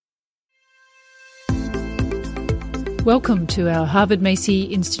Welcome to our Harvard Macy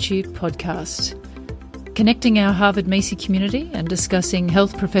Institute podcast, connecting our Harvard Macy community and discussing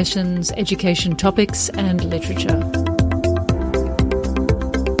health professions, education topics and literature.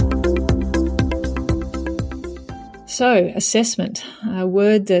 So, assessment, a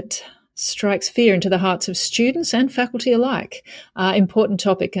word that strikes fear into the hearts of students and faculty alike. Important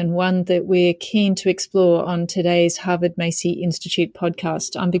topic and one that we're keen to explore on today's Harvard Macy Institute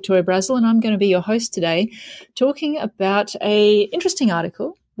podcast. I'm Victoria Brazel and I'm going to be your host today, talking about an interesting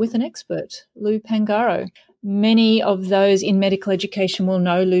article with an expert, Lou Pangaro. Many of those in medical education will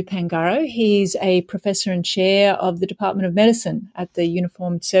know Lou Pangaro. He's a professor and chair of the Department of Medicine at the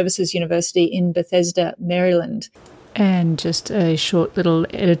Uniformed Services University in Bethesda, Maryland. And just a short little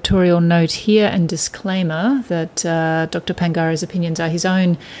editorial note here and disclaimer that Dr. Pangaro's opinions are his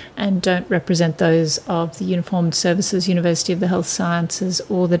own and don't represent those of the Uniformed Services University of the Health Sciences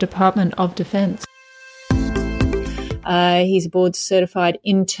or the Department of Defense. He's a board-certified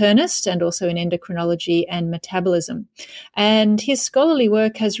internist and also in endocrinology and metabolism. And his scholarly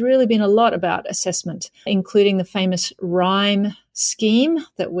work has really been a lot about assessment, including the famous RHYME scheme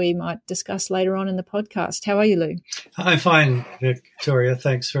that we might discuss later on in the podcast. How are you, Lou? I'm fine, Victoria.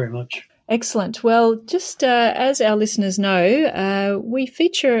 Thanks very much. Excellent. Well, just as our listeners know, we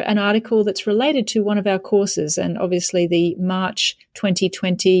feature an article that's related to one of our courses, and obviously the March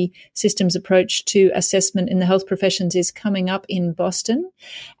 2020 Systems Approach to Assessment in the Health Professions is coming up in Boston.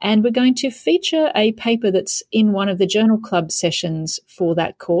 And we're going to feature a paper that's in one of the Journal Club sessions for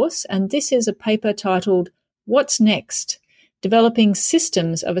that course. And this is a paper titled, "What's Next? Developing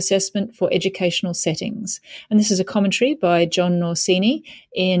Systems of Assessment for Educational Settings." And this is a commentary by John Norsini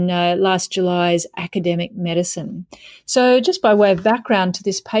in last July's Academic Medicine. So just by way of background to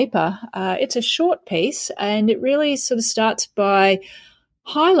this paper, it's a short piece and it really sort of starts by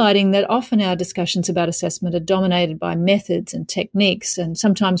highlighting that often our discussions about assessment are dominated by methods and techniques and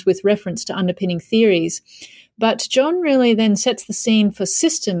sometimes with reference to underpinning theories. But John really then sets the scene for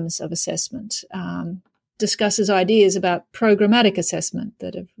systems of assessment, discusses ideas about programmatic assessment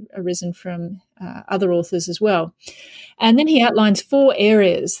that have arisen from other authors as well. And then he outlines 4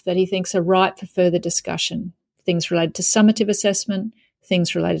 areas that he thinks are ripe for further discussion: things related to summative assessment,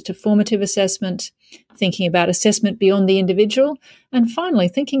 things related to formative assessment, thinking about assessment beyond the individual, and finally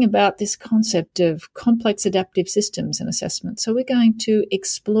thinking about this concept of complex adaptive systems and assessment. So we're going to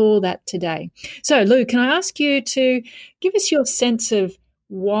explore that today. So Lou, can I ask you to give us your sense of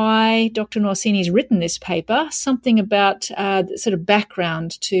why Dr. Norsini's written this paper, something about the sort of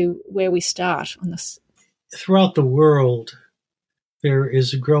background to where we start on this? Throughout the world, there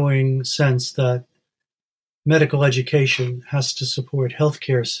is a growing sense that medical education has to support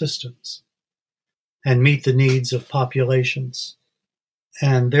healthcare systems and meet the needs of populations,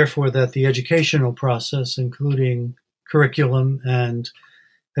 and therefore that the educational process, including curriculum and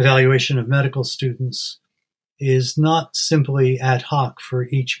evaluation of medical students, is not simply ad hoc for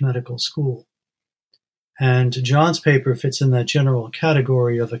each medical school. And John's paper fits in that general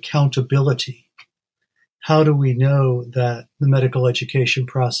category of accountability. How do we know that the medical education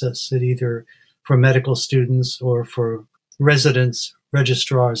process, that either for medical students or for residents,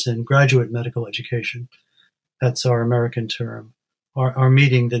 registrars in graduate medical education, that's our American term, are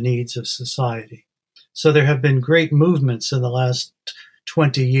meeting the needs of society? So there have been great movements in the last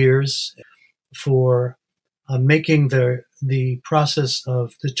 20 years for making the process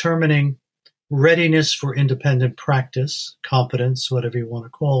of determining readiness for independent practice, competence, whatever you want to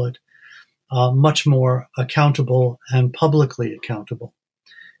call it, much more accountable and publicly accountable.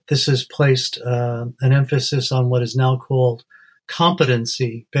 This has placed an emphasis on what is now called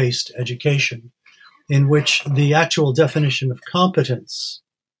competency-based education, in which the actual definition of competence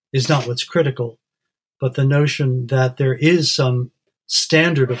is not what's critical, but the notion that there is some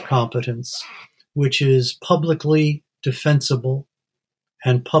standard of competence which is publicly defensible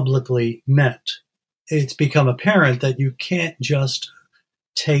and publicly met. It's become apparent that you can't just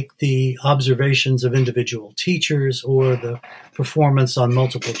take the observations of individual teachers or the performance on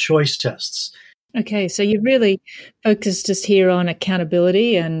multiple choice tests. Okay, so you've really focused just here on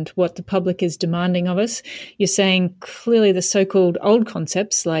accountability and what the public is demanding of us. You're saying clearly the so-called old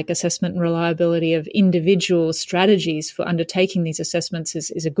concepts like assessment and reliability of individual strategies for undertaking these assessments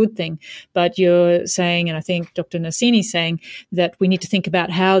is a good thing. But you're saying, and I think Dr. Norsini's saying, that we need to think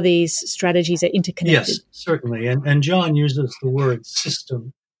about how these strategies are interconnected. Yes, certainly. And John uses the word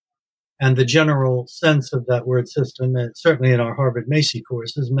system. And the general sense of that word system, and certainly in our Harvard Macy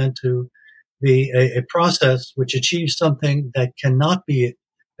course, is meant to be a process which achieves something that cannot be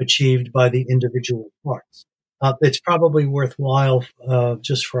achieved by the individual parts. It's probably worthwhile,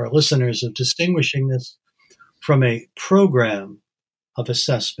 just for our listeners, of distinguishing this from a program of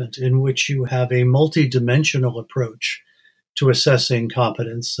assessment in which you have a multidimensional approach to assessing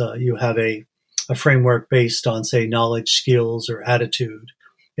competence. You have a framework based on, say, knowledge, skills, or attitude.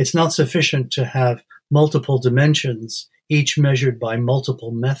 It's not sufficient to have multiple dimensions, each measured by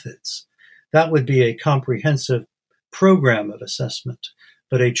multiple methods. That would be a comprehensive program of assessment.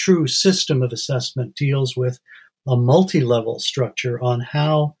 But a true system of assessment deals with a multi-level structure on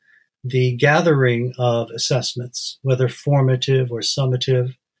how the gathering of assessments, whether formative or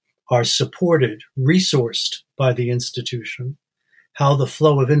summative, are supported, resourced by the institution, how the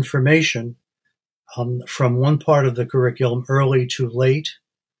flow of information from one part of the curriculum early to late,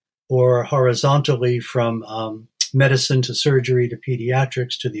 or horizontally from medicine to surgery to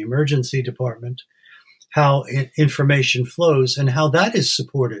pediatrics to the emergency department, how information flows and how that is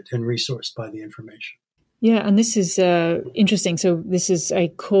supported and resourced by the information. Yeah, and this is interesting. So this is a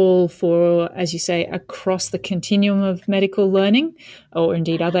call for, as you say, across the continuum of medical learning, or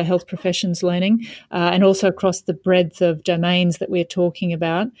indeed other health professions learning, and also across the breadth of domains that we're talking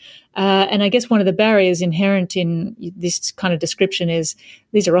about. And I guess one of the barriers inherent in this kind of description is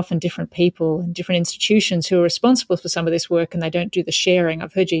these are often different people and different institutions who are responsible for some of this work, and they don't do the sharing.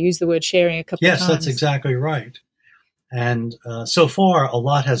 I've heard you use the word sharing a couple of times. Yes, that's exactly right. And so far, a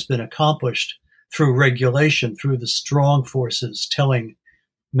lot has been accomplished through regulation, through the strong forces telling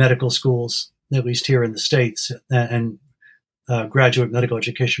medical schools, at least here in the States, and graduate medical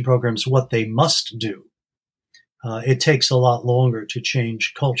education programs what they must do. It takes a lot longer to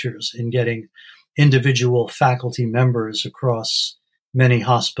change cultures in getting individual faculty members across many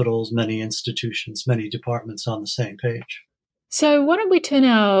hospitals, many institutions, many departments on the same page. So why don't we turn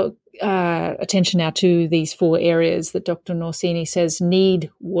our attention now to these 4 areas that Dr. Norsini says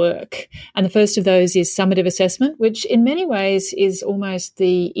need work. And the first of those is summative assessment, which in many ways is almost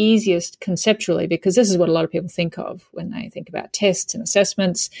the easiest conceptually, because this is what a lot of people think of when they think about tests and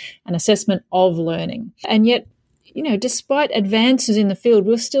assessments, an assessment of learning. And yet, you know, despite advances in the field,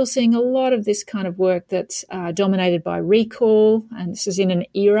 we're still seeing a lot of this kind of work that's dominated by recall. And this is in an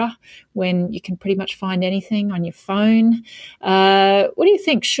era when you can pretty much find anything on your phone. What do you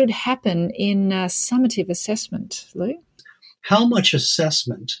think should happen in summative assessment, Lou? How much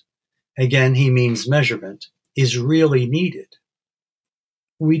assessment, again, he means measurement, is really needed?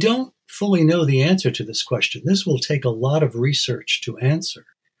 We don't fully know the answer to this question. This will take a lot of research to answer.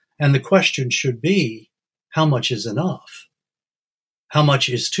 And the question should be, how much is enough? How much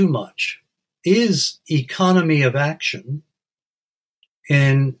is too much? Is economy of action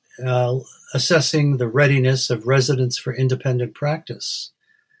in assessing the readiness of residents for independent practice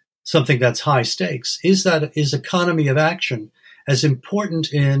something that's high stakes? Is economy of action as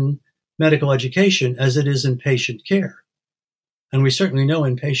important in medical education as it is in patient care? And we certainly know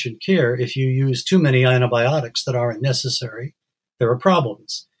in patient care, if you use too many antibiotics that aren't necessary, there are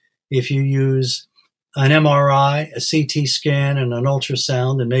problems. If you use an MRI, a CT scan, and an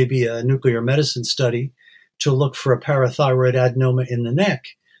ultrasound, and maybe a nuclear medicine study to look for a parathyroid adenoma in the neck,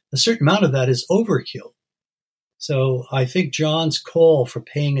 a certain amount of that is overkill. So I think John's call for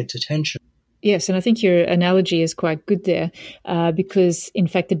paying it attention. Yes, and I think your analogy is quite good there because, in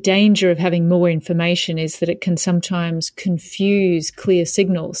fact, the danger of having more information is that it can sometimes confuse clear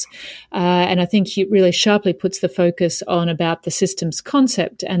signals. And I think it really sharply puts the focus on about the systems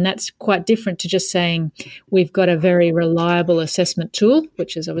concept. And that's quite different to just saying we've got a very reliable assessment tool,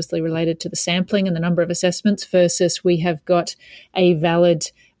 which is obviously related to the sampling and the number of assessments, versus we have got a valid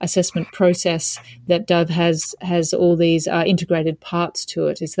assessment process that Dove has all these integrated parts to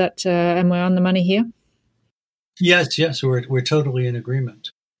it. Is that, am I on the money here? Yes, we're totally in agreement.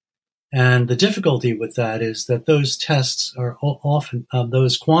 And the difficulty with that is that those tests are often,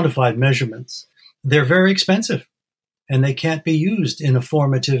 those quantified measurements, they're very expensive and they can't be used in a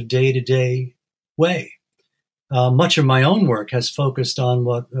formative day-to-day way. Much of my own work has focused on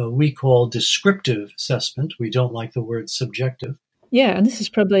what we call descriptive assessment. We don't like the word subjective. Yeah, and this is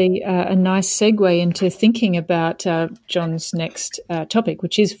probably a nice segue into thinking about John's next topic,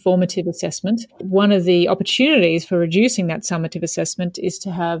 which is formative assessment. One of the opportunities for reducing that summative assessment is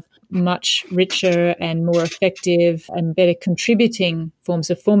to have much richer and more effective and better contributing forms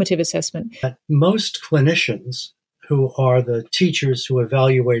of formative assessment. Most clinicians who are the teachers who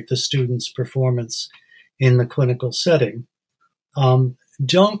evaluate the student's performance in the clinical setting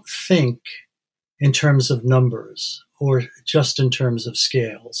don't think in terms of numbers or just in terms of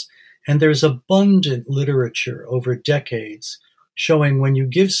scales. And there's abundant literature over decades showing when you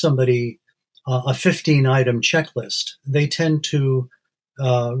give somebody a 15-item checklist, they tend to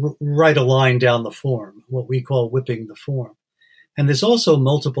write a line down the form, what we call whipping the form. And there's also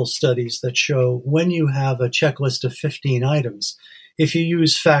multiple studies that show when you have a checklist of 15 items, if you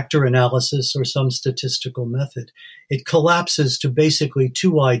use factor analysis or some statistical method, it collapses to basically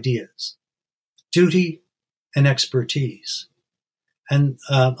two ideas: duty and expertise. And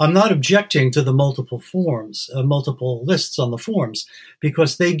I'm not objecting to the multiple lists on the forms,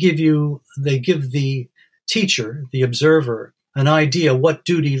 because they give the teacher, the observer, an idea what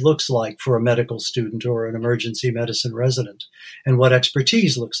duty looks like for a medical student or an emergency medicine resident, and what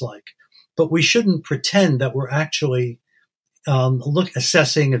expertise looks like. But we shouldn't pretend that we're actually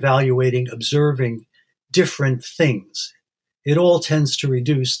assessing, evaluating, observing different things. It all tends to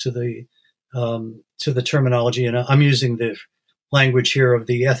reduce to the terminology, and I'm using the language here of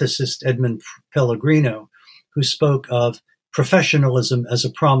the ethicist Edmund Pellegrino, who spoke of professionalism as a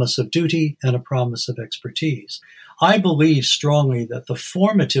promise of duty and a promise of expertise. I believe strongly that the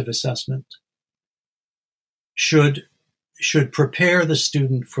formative assessment should prepare the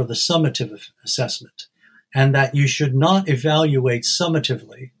student for the summative assessment, and that you should not evaluate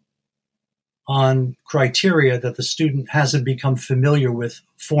summatively on criteria that the student hasn't become familiar with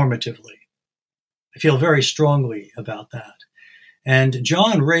formatively. I feel very strongly about that. And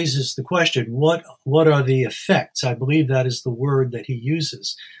John raises the question, what are the effects? I believe that is the word that he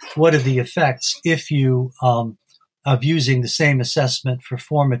uses. What are the effects if you of using the same assessment for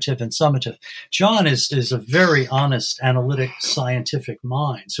formative and summative? John is a very honest, analytic, scientific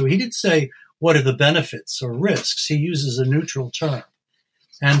mind. So he didn't say, what are the benefits or risks? He uses a neutral term.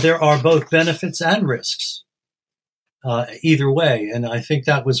 And there are both benefits and risks either way. And I think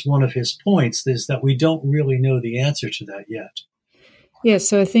that was one of his points, is that we don't really know the answer to that yet. Yes,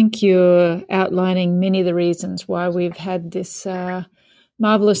 so I think you're outlining many of the reasons why we've had this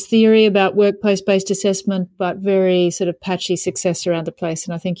marvelous theory about workplace-based assessment, but very sort of patchy success around the place.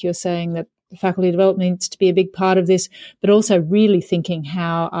 And I think you're saying that faculty development needs to be a big part of this, but also really thinking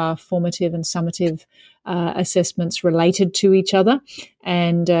how are formative and summative assessments related to each other.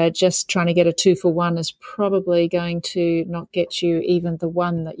 And just trying to get a 2-for-1 is probably going to not get you even the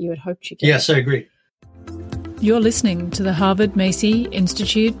one that you had hoped you get. Yes, I agree. You're listening to the Harvard Macy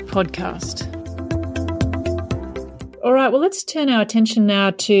Institute podcast. All right, well, let's turn our attention now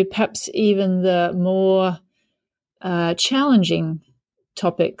to perhaps even the more challenging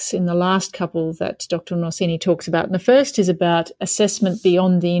topics in the last couple that Dr. Norsini talks about. And the first is about assessment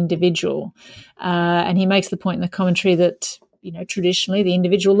beyond the individual. And he makes the point in the commentary that, traditionally the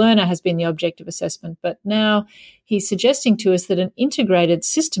individual learner has been the object of assessment, but now he's suggesting to us that an integrated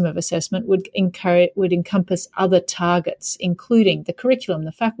system of assessment would encompass other targets, including the curriculum,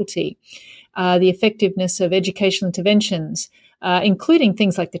 the faculty, the effectiveness of educational interventions, including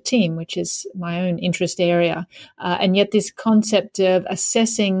things like the team, which is my own interest area. And yet this concept of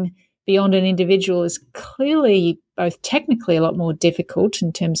assessing beyond an individual is clearly both technically a lot more difficult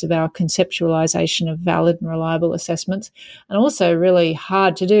in terms of our conceptualization of valid and reliable assessments, and also really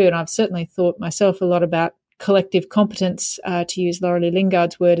hard to do. And I've certainly thought myself a lot about collective competence, to use Laurelie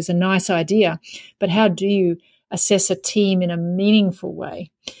Lingard's word, is a nice idea, but how do you assess a team in a meaningful way?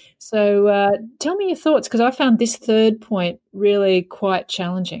 So tell me your thoughts, because I found this third point really quite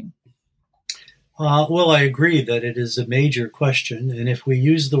challenging. Well, I agree that it is a major question. And if we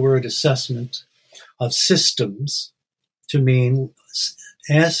use the word assessment of systems to mean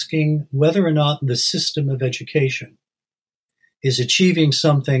asking whether or not the system of education is achieving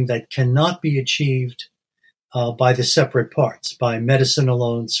something that cannot be achieved by the separate parts, by medicine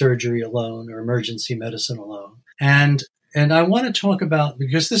alone, surgery alone, or emergency medicine alone. And I want to talk about,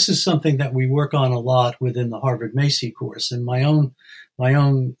 because this is something that we work on a lot within the Harvard Macy course, and my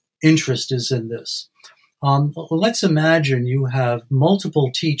own interest is in this. Let's imagine you have multiple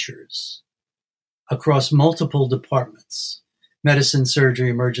teachers across multiple departments: medicine, surgery,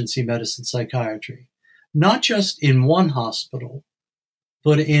 emergency medicine, psychiatry, not just in one hospital,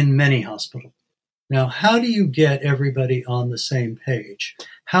 but in many hospitals. Now, how do you get everybody on the same page?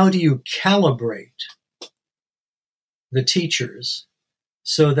 How do you calibrate the teachers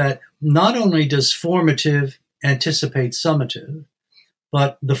so that not only does formative anticipate summative,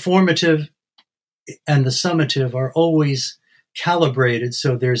 but the formative and the summative are always calibrated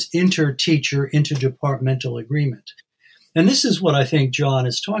so there's inter-teacher, interdepartmental agreement? And this is what I think John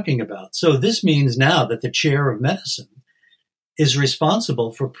is talking about. So this means now that the chair of medicine is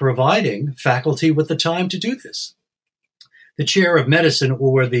responsible for providing faculty with the time to do this. The chair of medicine,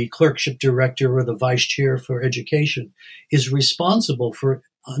 or the clerkship director, or the vice chair for education, is responsible for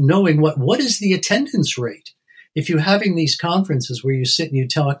knowing what is the attendance rate. If you're having these conferences where you sit and you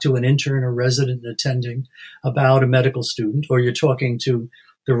talk to an intern or resident attending about a medical student, or you're talking to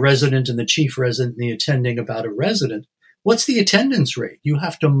the resident and the chief resident and the attending about a resident, What's the attendance rate? You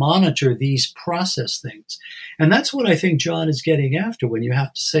have to monitor these process things. And that's what I think John is getting after when you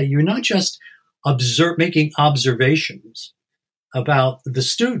have to say you're not just making observations about the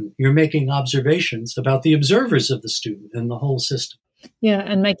student, you're making observations about the observers of the student and the whole system. Yeah,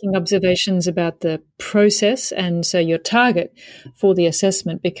 and making observations about the process. And so your target for the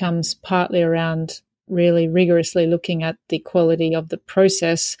assessment becomes partly around really rigorously looking at the quality of the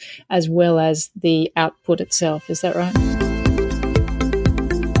process as well as the output itself. Is that right?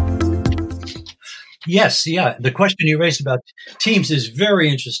 Yes, yeah. The question you raised about teams is very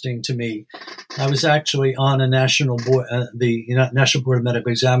interesting to me. I was actually on a national board, the National Board of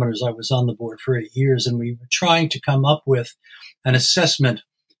Medical Examiners. I was on the board for 8 years, and we were trying to come up with an assessment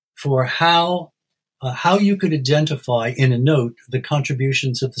for how you could identify in a note the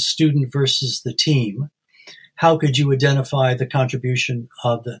contributions of the student versus the team. How could you identify the contribution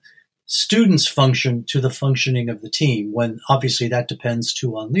of the student's function to the functioning of the team, when obviously that depends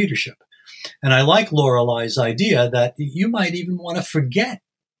too on leadership? And I like Lorelei's idea that you might even want to forget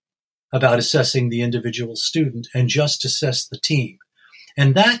about assessing the individual student and just assess the team.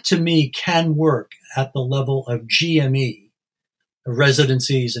 And that, to me, can work at the level of GME,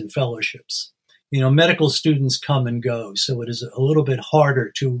 residencies and fellowships. Medical students come and go, so it is a little bit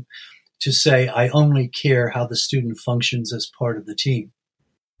harder to say, I only care how the student functions as part of the team.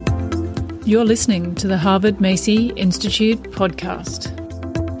 You're listening to the Harvard Macy Institute podcast.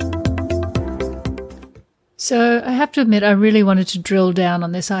 So I have to admit, I really wanted to drill down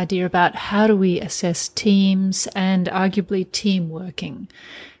on this idea about how do we assess teams and arguably team working.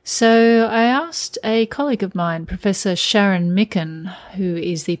 So I asked a colleague of mine, Professor Sharon Micken, who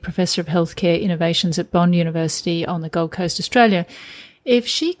is the Professor of Healthcare Innovations at Bond University on the Gold Coast, Australia, if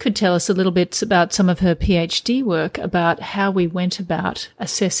she could tell us a little bit about some of her PhD work about how we went about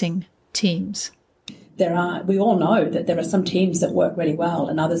assessing teams. We all know that there are some teams that work really well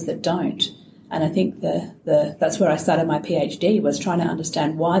and others that don't. And I think that's where I started my PhD, was trying to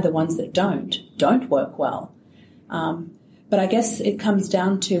understand why the ones that don't work well. But I guess it comes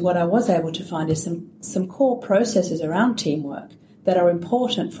down to what I was able to find is some core processes around teamwork that are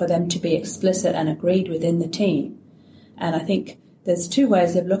important for them to be explicit and agreed within the team. And I think there's two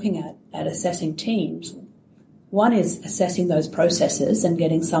ways of looking at assessing teams. One is assessing those processes and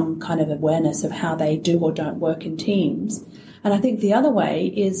getting some kind of awareness of how they do or don't work in teams. And I think the other way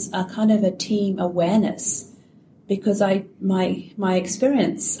is a kind of a team awareness, because my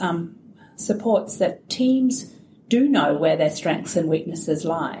experience supports that teams do know where their strengths and weaknesses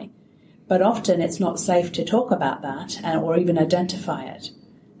lie, but often it's not safe to talk about that or even identify it.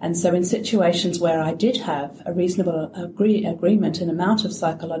 And so in situations where I did have a reasonable agreement and amount of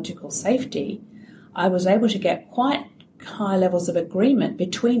psychological safety, I was able to get quite high levels of agreement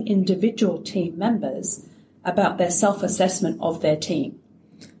between individual team members about their self-assessment of their team.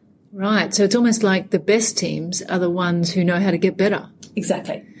 Right. So it's almost like the best teams are the ones who know how to get better.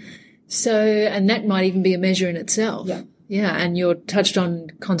 Exactly. So, and that might even be a measure in itself. Yeah. Yeah. And you're touched on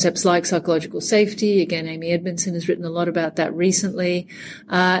concepts like psychological safety. Again, Amy Edmondson has written a lot about that recently.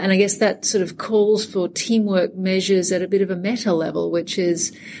 And I guess that sort of calls for teamwork measures at a bit of a meta level, which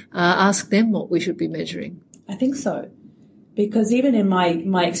is ask them what we should be measuring. I think so. Because even in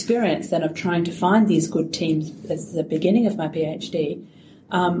my experience then of trying to find these good teams as the beginning of my PhD,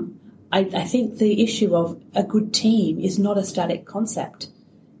 I think the issue of a good team is not a static concept.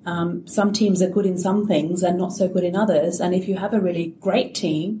 Some teams are good in some things and not so good in others. And if you have a really great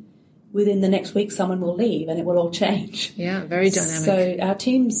team, within the next week someone will leave and it will all change. Yeah, very dynamic. So our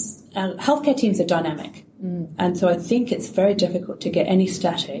healthcare teams are dynamic. And so I think it's very difficult to get any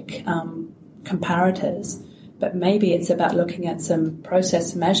static comparators. But maybe it's about looking at some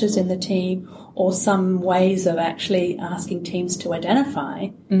process measures in the team or some ways of actually asking teams to identify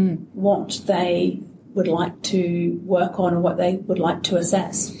what they would like to work on or what they would like to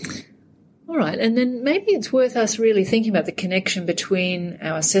assess. All right. And then maybe it's worth us really thinking about the connection between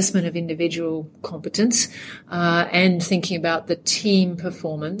our assessment of individual competence and thinking about the team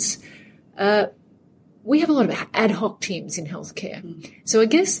performance. We have a lot of ad hoc teams in healthcare. So I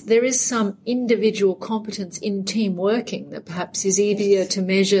guess there is some individual competence in team working that perhaps is easier to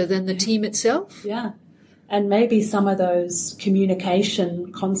measure than the team itself. Yeah. And maybe some of those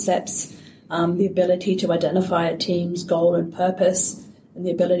communication concepts, the ability to identify a team's goal and purpose, and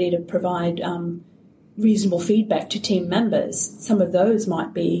the ability to provide reasonable feedback to team members, some of those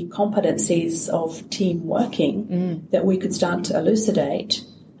might be competencies of team working that we could start to elucidate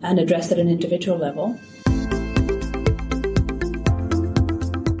and address at an individual level.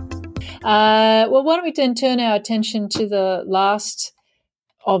 Well, why don't we then turn our attention to the last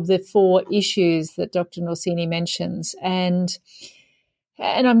of the 4 issues that Dr. Norsini mentions. And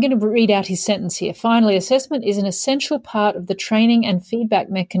I'm going to read out his sentence here. Finally, assessment is an essential part of the training and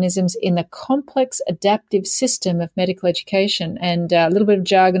feedback mechanisms in the complex adaptive system of medical education. And a little bit of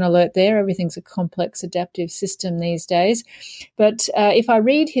jargon alert there. Everything's a complex adaptive system these days. But if I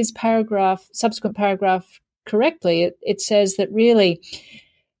read his subsequent paragraph correctly, it says that really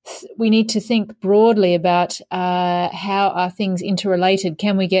we need to think broadly about how are things interrelated.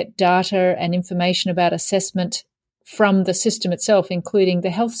 Can we get data and information about assessment from the system itself, including the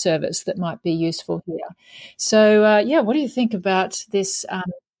health service that might be useful here? So, what do you think about this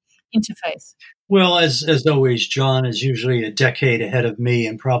interface? Well, as always, John is usually a decade ahead of me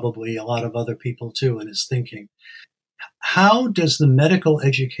and probably a lot of other people too in his thinking. How does the medical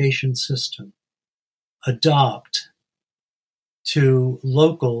education system adopt to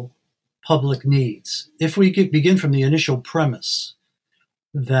local public needs? If we begin from the initial premise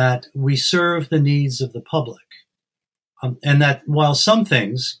that we serve the needs of the public, and that while some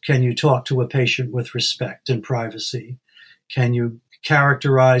things, can you talk to a patient with respect and privacy? Can you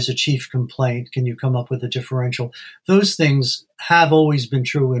characterize a chief complaint? Can you come up with a differential? Those things have always been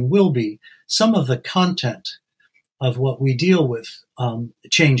true and will be. Some of the content of what we deal with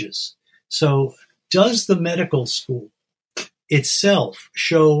changes. So does the medical school itself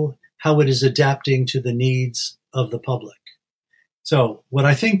show how it is adapting to the needs of the public? So what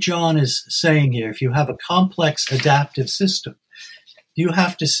I think John is saying here, if you have a complex adaptive system, you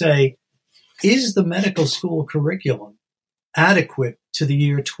have to say, is the medical school curriculum adequate to the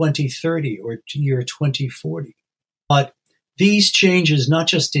year 2030 or to year 2040? But these changes, not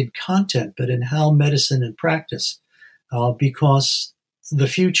just in content, but in how medicine and practice, because the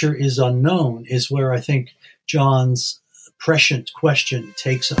future is unknown, is where I think John's prescient question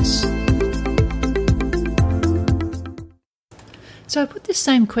takes us. So I put this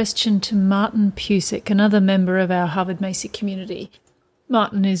same question to Martin Pusick, another member of our Harvard Macy community.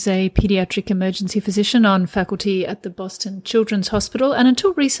 Martin is a paediatric emergency physician on faculty at the Boston Children's Hospital and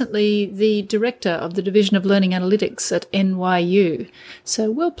until recently the director of the Division of Learning Analytics at NYU,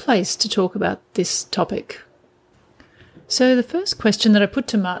 so well placed to talk about this topic. So the first question that I put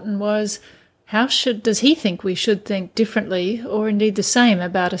to Martin was, does he think we should think differently or indeed the same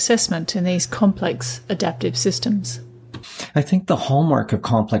about assessment in these complex adaptive systems? I think the hallmark of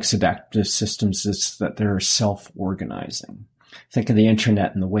complex adaptive systems is that they're self-organizing. Think of the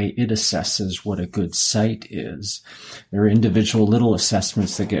internet and the way it assesses what a good site is. There are individual little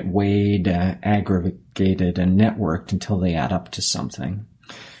assessments that get weighed, aggregated, and networked until they add up to something.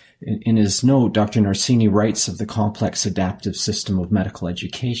 In his note, Dr. Norsini writes of the complex adaptive system of medical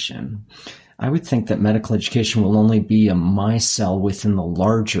education. I would think that medical education will only be a micelle within the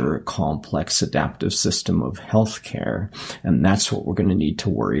larger complex adaptive system of healthcare, and that's what we're going to need to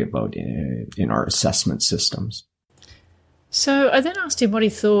worry about in our assessment systems. So I then asked him what he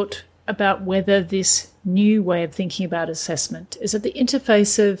thought about whether this new way of thinking about assessment is at the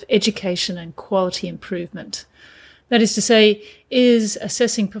interface of education and quality improvement. That is to say, is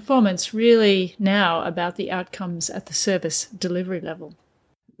assessing performance really now about the outcomes at the service delivery level?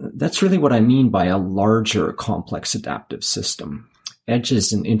 That's really what I mean by a larger complex adaptive system.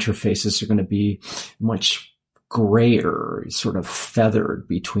 Edges and interfaces are going to be much grayer, sort of feathered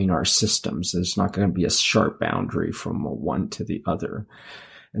between our systems. There's not going to be a sharp boundary from one to the other.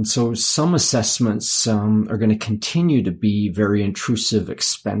 And so some assessments are going to continue to be very intrusive,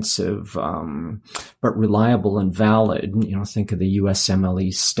 expensive, but reliable and valid. Think of the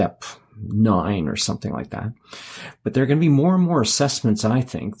USMLE Step 9 or something like that. But there are going to be more and more assessments, I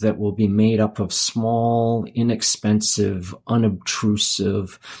think, that will be made up of small, inexpensive,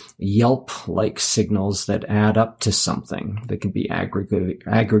 unobtrusive, Yelp-like signals that add up to something that can be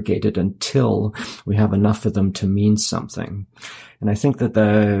aggregated until we have enough of them to mean something. And I think that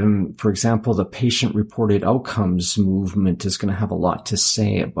for example, the patient-reported outcomes movement is going to have a lot to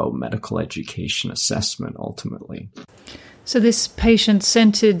say about medical education assessment ultimately. So this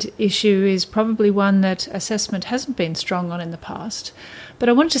patient-centered issue is probably one that assessment hasn't been strong on in the past. But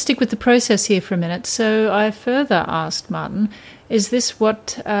I wanted to stick with the process here for a minute. So I further asked Martin, is this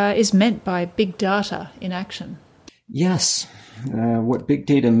what is meant by big data in action? Yes. What big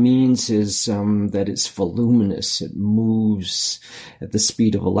data means is that it's voluminous, it moves at the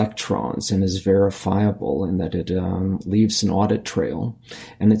speed of electrons and is verifiable, and that it leaves an audit trail,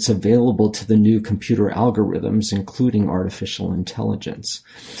 and it's available to the new computer algorithms, including artificial intelligence.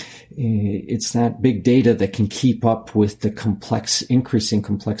 It's that big data that can keep up with the increasing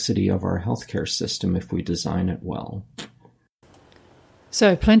complexity of our healthcare system if we design it well.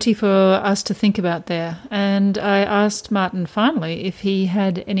 So plenty for us to think about there. And I asked Martin finally if he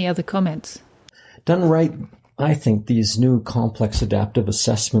had any other comments. Done right, I think these new complex adaptive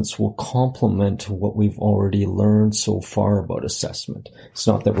assessments will complement what we've already learned so far about assessment. It's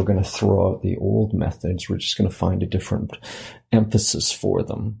not that we're going to throw out the old methods. We're just going to find a different emphasis for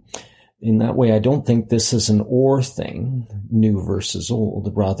them. In that way, I don't think this is an or thing, new versus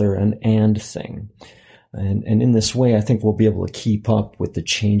old, rather an and thing. And in this way, I think we'll be able to keep up with the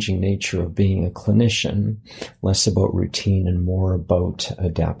changing nature of being a clinician, less about routine and more about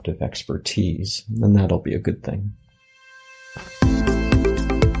adaptive expertise. And that'll be a good thing.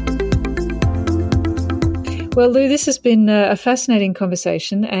 Well, Lou, this has been a fascinating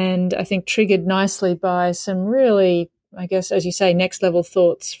conversation, and I think triggered nicely by some really, I guess, as you say, next level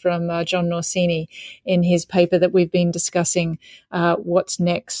thoughts from John Norsini in his paper that we've been discussing, What's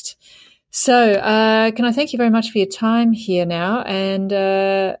Next? So can I thank you very much for your time here now, and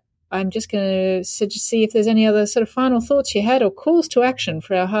I'm just going to see if there's any other sort of final thoughts you had or calls to action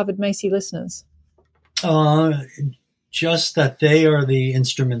for our Harvard Macy listeners. Just that they are the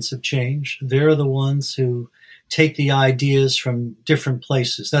instruments of change. They're the ones who take the ideas from different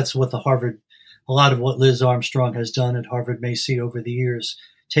places. That's what a lot of what Liz Armstrong has done at Harvard Macy over the years.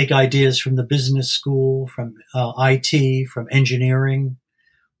 Take ideas from the business school, from IT, from engineering,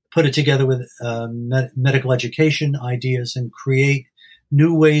 put it together with medical education ideas and create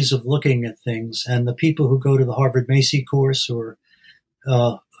new ways of looking at things. And the people who go to the Harvard Macy course or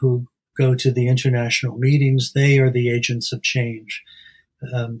who go to the international meetings, they are the agents of change.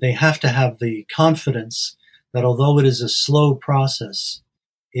 They have to have the confidence that although it is a slow process,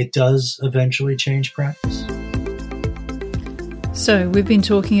 it does eventually change practice. So we've been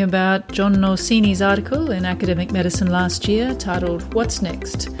talking about John Norsini's article in Academic Medicine last year titled What's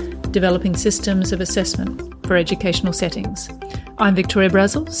Next? Developing Systems of Assessment for Educational Settings. I'm Victoria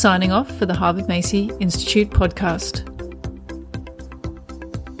Brazel, signing off for the Harvard Macy Institute podcast.